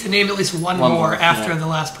 they need to name at least one more after the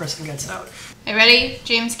last person gets out. Hey, ready?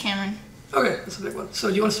 James Cameron. Okay, that's a big one. So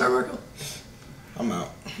do you want to start, Markelle? I'm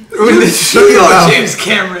out. James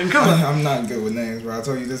Cameron, come on. I'm not good with names, bro. I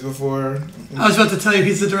told you this before. I was about to tell you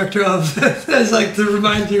he's the director of. That's like to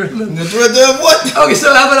remind you. What? Okay,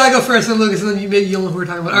 so how about I go first and Lucas, and then maybe you'll know who we're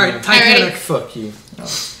talking about. All right, Titanic. Fuck you.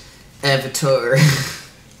 Avatar.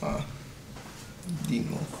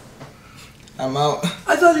 Demo. I'm out.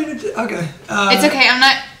 I thought you did. Okay. It's okay. I'm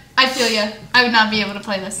not. I feel you. I would not be able to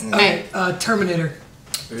play this. Okay. Okay. Terminator.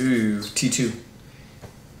 Ooh, T2.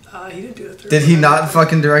 He didn't do the third. Did he not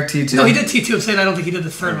fucking direct T2? No, he did T2. I'm saying I don't think he did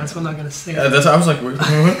the third one, so I'm not gonna say it. That's. I was like, what?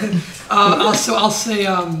 I'll say.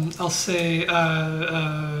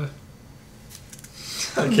 I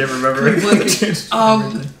can't remember.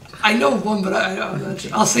 I know one, but I'm not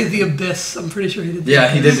sure. I'll say The Abyss. I'm pretty sure he did. Yeah,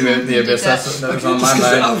 he did do it. The He did Abyss. that. That was on my Just 'cause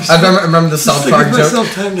mind. I was- I remember the South Give Park joke.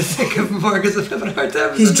 myself time to think of more because I'm having a hard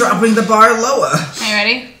time. He's dropping the bar lower. Are you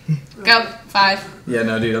ready? Go. 5. Yeah,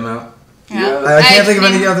 no, dude, I'm out. Yeah. I can't think of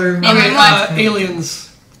any other. Name Okay, one. Aliens.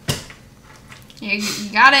 You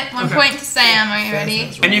got it. 1 Okay. point to Sam. Are you ready?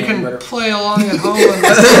 And you can play along at home.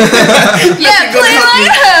 Yeah, play along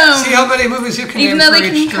at home. See how many movies you can Even name though for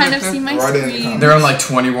they each can kind of director. see my Right in the screen. comments. They're on like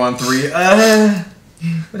 21-3.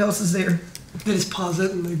 What else is there? They just pause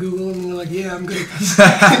it and they Google and they're like, yeah, I'm good at this.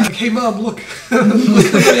 Like, hey, Mom, look. Look how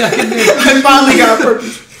many I can name. I finally got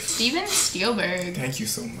purpose. Steven Spielberg. Thank you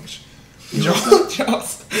so much.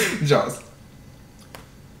 Jaws.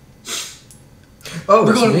 Oh,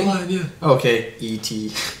 We're it's going me? to line, yeah. Okay, E.T.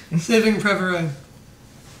 Saving Private Ryan.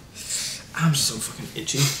 I'm so fucking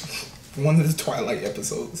itchy. One of the Twilight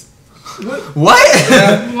episodes. What?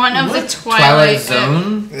 Yeah, One of the Twilight Twilight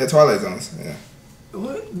Zone? yeah, Twilight Zones. Yeah.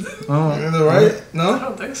 What? Oh. Is that right? I No?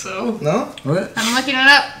 don't think so. No? What? I'm looking it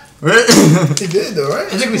up. He did though, right?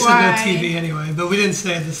 I think we said no Why? TV anyway, but we didn't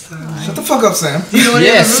say it this time. Shut the fuck up, Sam. Do you know any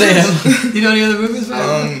Yeah, other movies? Sam. Do you know any other movies?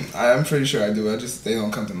 Man? I'm pretty sure I do. They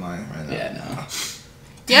don't come to mind right now. Yeah, no.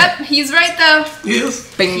 Yep, he's right though. Yes.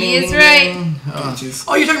 He is right. Bitches.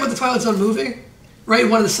 Oh, you're talking about the Twilight Zone movie? Right,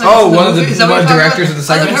 one of the segments. Oh, of the one of movie? the Is that what you're talking directors about? of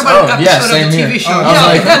the I thought you were segments? talking about an Oh, yeah, episode same of the here. TV show. Oh, I Yeah, was okay,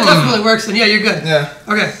 like, that definitely works. Then yeah, you're good. Yeah.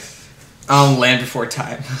 Okay. Land Before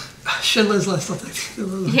Time. Schindler's List. I'll take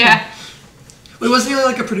it. Yeah. Wait, wasn't he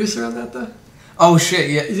like a producer on that though? Oh shit,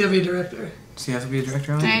 yeah. He's gonna be a director. Does he have to be a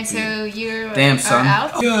director on it? Alright, so you Damn, are son.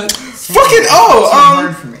 out. You got, Fucking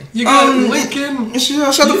hard for me. you got Um, Lincoln. shut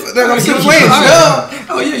the Oh, fuck you- up.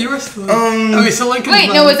 Oh yeah, you were still. Um, Okay, so Lincoln.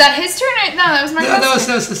 Wait, no, was that his turn? Or, no, that was Yeah, that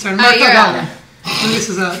Markelle. was his turn. Oh, you're out. Lucas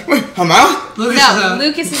is out. Wait, I'm out? Lucas is No, out.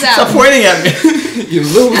 Lucas is Stop out. pointing at me. You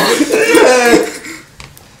lose.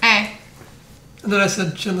 Hey. And then I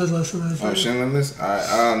said Schindler's List. And then I said, Oh, Schindler's List.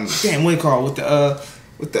 Alright. Damn, what do you call it?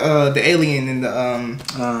 With the alien and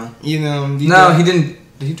the you know. No, he didn't.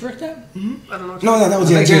 Did he direct that? I don't know. No, that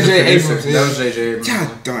was I think he was the J.J. producer. Abrams. That was J.J. Abrams.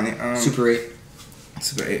 God darn it. Super 8.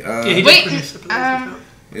 Super 8. Yeah, he did Wait, produce it. But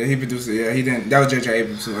Yeah, he produced it. Yeah, he didn't. That was J.J.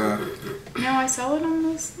 Abrams. No, I saw it on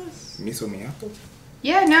this list. Miso Miyato.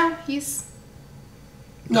 Yeah, no, he's.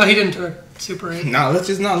 no, he didn't direct Super 8. Nah, let's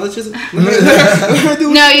just. No, you're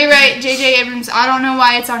right. J.J. Abrams. I don't know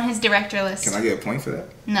why it's on his director list. Can I get a point for that?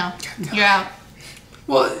 No, you're out.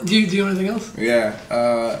 Well, do you know anything else? Yeah.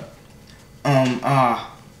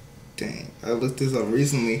 Dang. I looked this up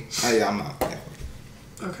recently. Oh yeah, I'm out. Yeah.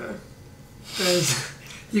 Okay. There's,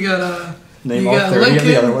 you got Name you all got 30 Lincoln, of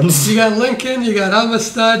the other ones. You got Lincoln, you got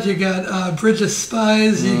Amistad, you got Bridge of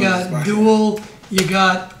Spies, you got Spies. Duel, you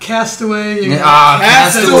got Castaway, you got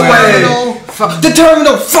Castaway. Terminal. Fuck. The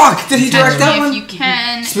Terminal. Fuck. Did he direct Catch that Me one? If You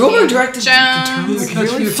Can. Spielberg Indiana directed Jones. Catch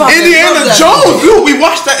Me If You Fuck, Can. I love Indiana that Jones. Dude, we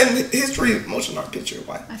watched that in the History of Motion Art Picture.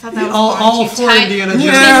 Why? I thought that was All one, two, four Ti- Indiana Jones.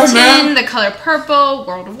 Yeah, Tintin, man. The Color Purple,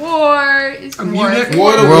 World of War, Munich.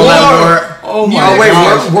 World of World at War. War. Oh my Oh wait,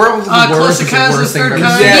 god. World of War Close is the Encounters of worst the thing Third I've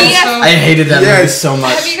Kind. ever seen. Yes. I hated that movie Yes. so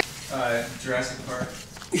much. Have you Jurassic Park.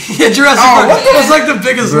 Yeah, Jurassic Oh, Park. what the- It was like the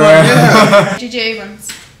biggest one. Yeah. J.J.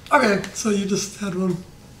 Abrams. Okay, so you just had one.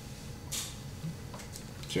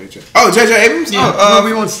 J.J. Oh, J.J. Abrams. Yeah, Oh,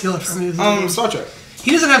 we won't steal it from you. Star Trek.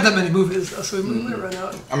 He doesn't have that many movies, though, so we might run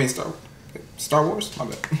out. I mean Star Wars. My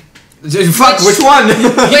bad. Fuck. Which one?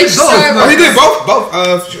 Which Star Oh, Wars? he did both.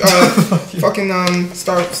 Fucking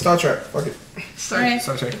Star Trek. Fuck it. Alright.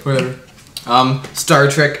 Star Trek. Whatever. Star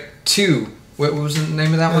Trek 2. What was the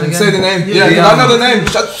name of that one again? Say the name. Yeah, Yeah, I know the name.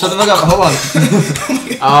 Shut the fuck up. Hold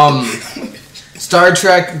on. Star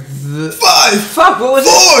Trek. The 5, fuck. What was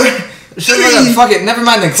it? 4, Shut the fuck up. Fuck it. Never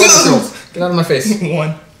mind then. Cloverfield. Get out of my face.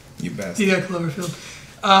 1. You bastard. You got Cloverfield.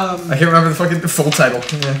 I can't remember the full title.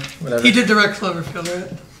 Yeah, whatever. He did direct Cloverfield,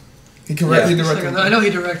 right? He correctly Yeah. directed. I know he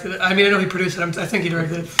directed it. I mean, I know he produced it. I think he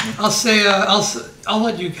directed it. I'll say, I'll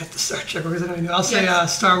let you get the Star Trek because I know you know. I'll say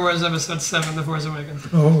Yes. Star Wars Episode 7, The Force Awakens.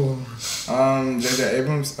 Oh. J.J.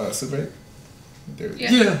 Abrams. Super 8. There.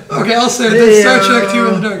 Yeah. Yeah. Okay, I'll say it. Then Star Trek 2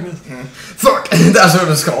 in the Darkness. Fuck. That's what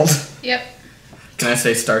it's called. Yep. Can I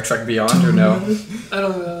say Star Trek Beyond or no? I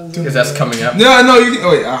don't know. Because that's coming up. No, you can. Oh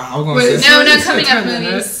wait, I was gonna Wait, say. No, So not it's coming your up turn then,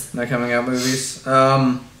 movies. Not coming out movies.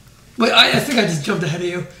 Wait, I think I just jumped ahead of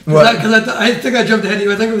you. What? Because I think I jumped ahead of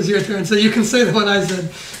you. I think it was your turn. So you can say the one I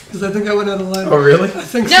said. Because I think I went out of line. Oh really? I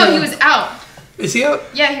think No, so. he was out. Is he out?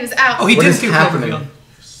 Yeah, he was out. Oh, he What did is do happening?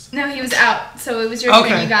 Cloverfield. No, he was out. So it was your Okay.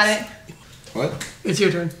 turn. You got it. What? It's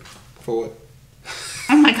your turn. For what?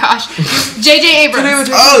 Oh my gosh. J.J. Abrams.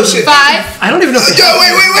 Oh shit. 5. I don't even know if Yo,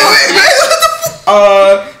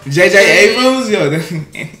 wait. J.J. Abrams. Yo,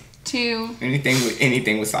 2.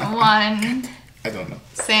 anything with sci-fi. 1. I don't know.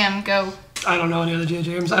 Sam, go. I don't know any other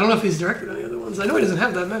J.J. Abrams. I don't know if he's directed any other ones. I know he doesn't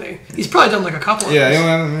have that many. He's probably done like a couple of Yeah, you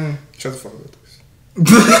them. don't know. Shut the fuck up.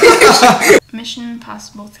 Mission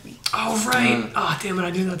Impossible 3. Oh, right. Oh, damn it. I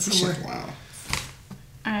knew that somewhere. Shit, wow.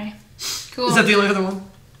 Alright. Cool. Is that the only other one?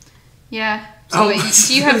 Yeah. So wait,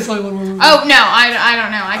 do you There's have... only one more movie. Oh, no. I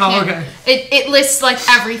don't know. I Oh, can't... okay. It lists, like,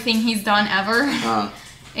 everything he's done ever.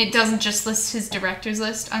 It doesn't just list his director's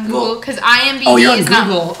list on Google. Because IMDb Oh, you're on is not...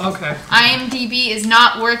 Google. Okay. IMDb is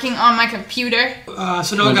not working on my computer.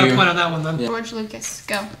 So no one got a point on that one then. George Lucas,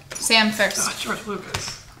 go. Sam first. Oh, George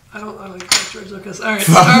Lucas. I don't like George Lucas. All right.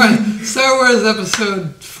 Star Wars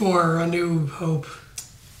Episode 4: A New Hope.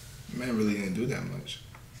 Man really didn't do that much.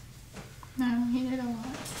 No, he did a lot.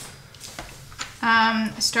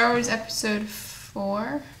 Star Wars Episode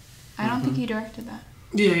 4. I don't think he directed that.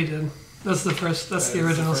 Yeah, he did. That's the first. That's the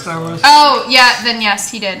original Star Wars. Oh, yeah, then yes,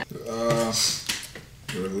 he did.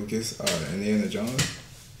 George Lucas, Indiana Jones.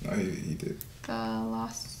 No, he did. The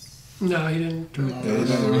Lost. No, he didn't direct Yeah,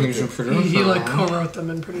 them. He like co-wrote them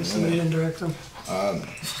and produced them, but he didn't direct them.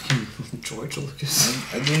 George Lucas.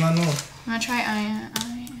 I do not know. I'm gonna try Ian.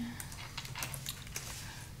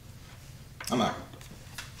 I'm out.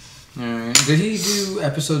 Alright. Did he do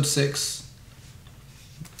episode 6?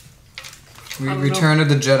 don't Return of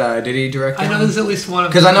the Jedi. Did he direct that? I know there's at least one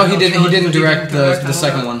of them. Because I know he original didn't. He trilogy, didn't but direct the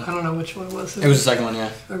second one. I don't know which one it was. It was the second one,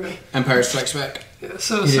 yeah. Okay. Empire Strikes Back. Yeah,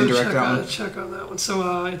 so He didn't direct check, that one. check on that one.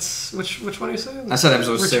 So it's which one are you saying? I said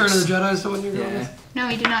episode Return 6. of the Jedi is the one you're going Yeah. with? No,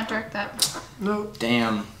 he did not direct that. No.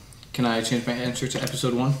 Damn. Can I change my answer to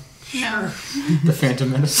episode 1? No. The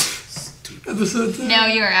Phantom Menace. Episode 2. No,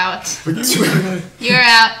 you're out. Okay. You're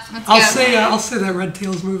out. Let's go. I'll say that Red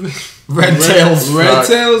Tails movie. Red Tails. Red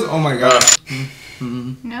Tails? Oh my god.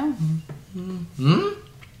 No. Hmm?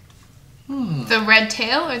 The Red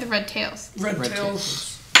Tail or the Red Tails? Red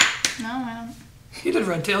Tails. No, I don't. He did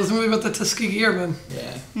Red Tails, the movie about the Tuskegee Airmen.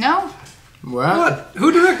 Yeah. No. What?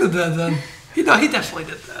 Who directed that then? He definitely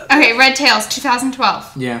did that. Okay, Red Tails,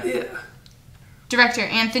 2012. Yeah. Yeah. Director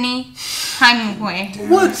Anthony Hemingway.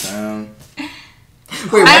 What?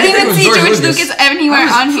 Wait, I don't even see George Lucas anywhere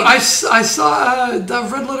on here. I saw the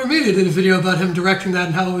Red Letter Media did a video about him directing that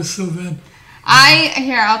and how it was so bad.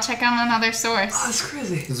 I'll check on another source. Oh, that's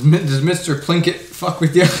crazy. Does Mr. Plinkett fuck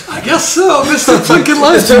with you? I guess so. Mr. Plinkett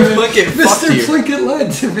lied to me. fucked Mr. you. Plinkett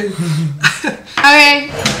lied to me. Okay,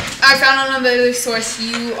 I found another source.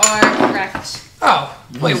 You are correct. Oh,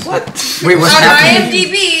 wait, what? Wait, what's On happening?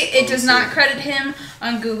 IMDb, it does not credit him.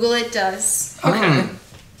 On Google, it does. Okay.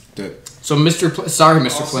 So sorry,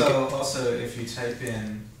 Mr. Plinkett. Also, if you type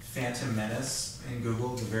in Phantom Menace in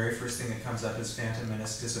Google, the very first thing that comes up is Phantom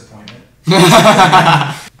Menace Disappointment.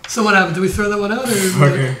 So what happened? Did we throw that one out? Or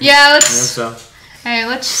Okay. Yeah, let's. So. Alright,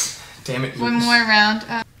 let's. Damn it. One Lucas. more round.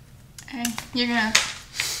 Okay, you're gonna.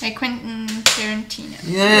 Hey, Quentin Tarantino.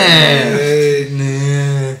 Yeah.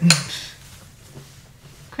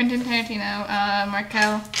 Quentin Tarantino.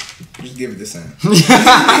 Markelle. Just give it to Sam.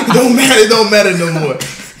 It don't matter no more.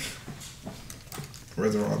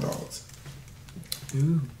 Reservoir Dogs.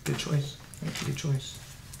 Ooh, good choice. That's a good choice.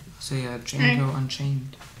 Say Django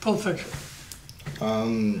Unchained. Pulp Fiction.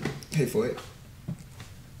 Hateful Eight.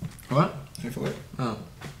 What? Hateful Eight. Oh.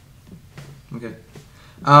 Okay.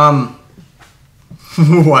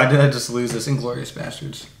 Why did I just lose this? Inglourious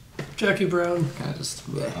Bastards. Jackie Brown. Kind of just.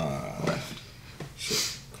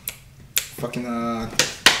 Shit. Fucking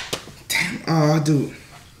damn. Dude.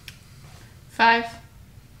 5,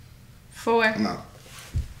 4. I'm out.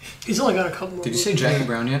 He's only got a couple more. Did you say Jackie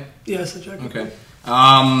Brown yet? Yeah, I said Jackie Brown.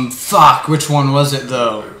 Okay. Fuck. Which one was it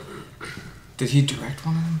though? Did he direct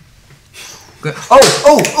one of them?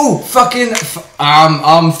 Fucking.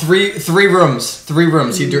 Three rooms. 3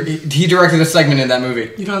 rooms. He directed a segment in that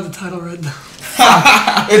movie. You don't have the title right though.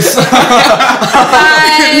 It's. 5,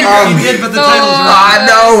 You did, but the title's wrong. I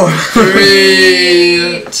know.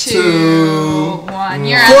 3, 2, 1.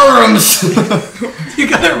 You're 4 out. rooms. You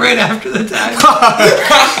got it right after the title.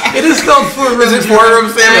 It is called 4 rooms. Is it 4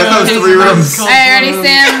 rooms, Sam? I thought it was 3 rooms. Alright, ready,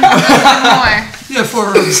 Sam? One more. Yeah,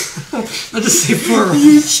 4 rooms. I'll just say 4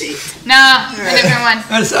 rooms. No, a different one.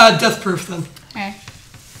 That's Death Proof then. Okay.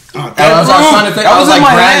 I was trying to think. I was like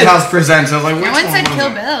Grindhouse Presents. I was like, which No one one said was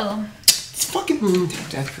Kill it? Bill. It's fucking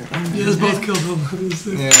Death Proof. Yeah, it's both Kill Bill movies.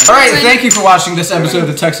 All right, thank you for watching this episode of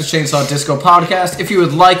the Texas Chainsaw Disco podcast. If you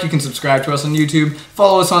would like, you can subscribe to us on YouTube,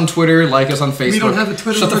 follow us on Twitter, like us on Facebook. We don't have a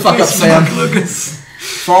Twitter. Shut the or fuck up, Facebook, Sam. Lucas.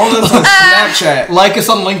 Follow us on Snapchat, like us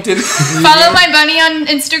on LinkedIn. Follow my bunny on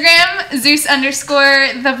Instagram,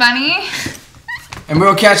 Zeus_the bunny. And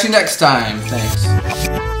we'll catch you next time.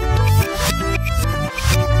 Thanks.